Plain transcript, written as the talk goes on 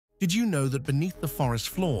Did you know that beneath the forest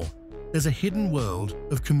floor, there's a hidden world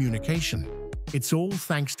of communication? It's all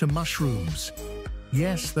thanks to mushrooms.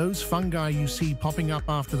 Yes, those fungi you see popping up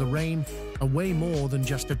after the rain are way more than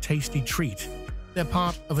just a tasty treat. They're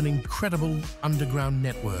part of an incredible underground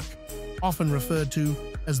network, often referred to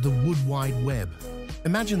as the Wood Wide Web.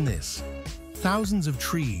 Imagine this: thousands of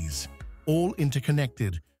trees, all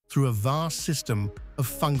interconnected through a vast system of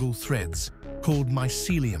fungal threads called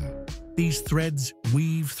mycelium. These threads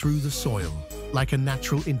weave through the soil like a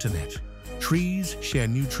natural internet. Trees share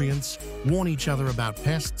nutrients, warn each other about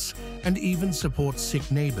pests, and even support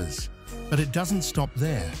sick neighbors. But it doesn't stop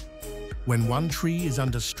there. When one tree is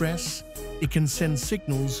under stress, it can send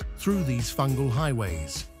signals through these fungal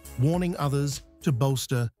highways, warning others to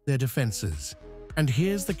bolster their defenses. And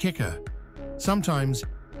here's the kicker: sometimes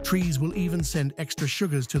trees will even send extra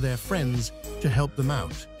sugars to their friends to help them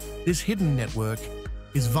out. This hidden network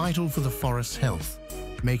is vital for the forest's health,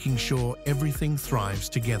 making sure everything thrives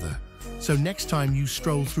together. So next time you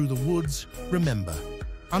stroll through the woods, remember,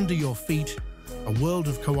 under your feet, a world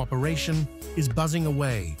of cooperation is buzzing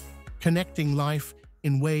away, connecting life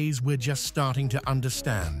in ways we're just starting to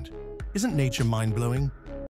understand. Isn't nature mind-blowing?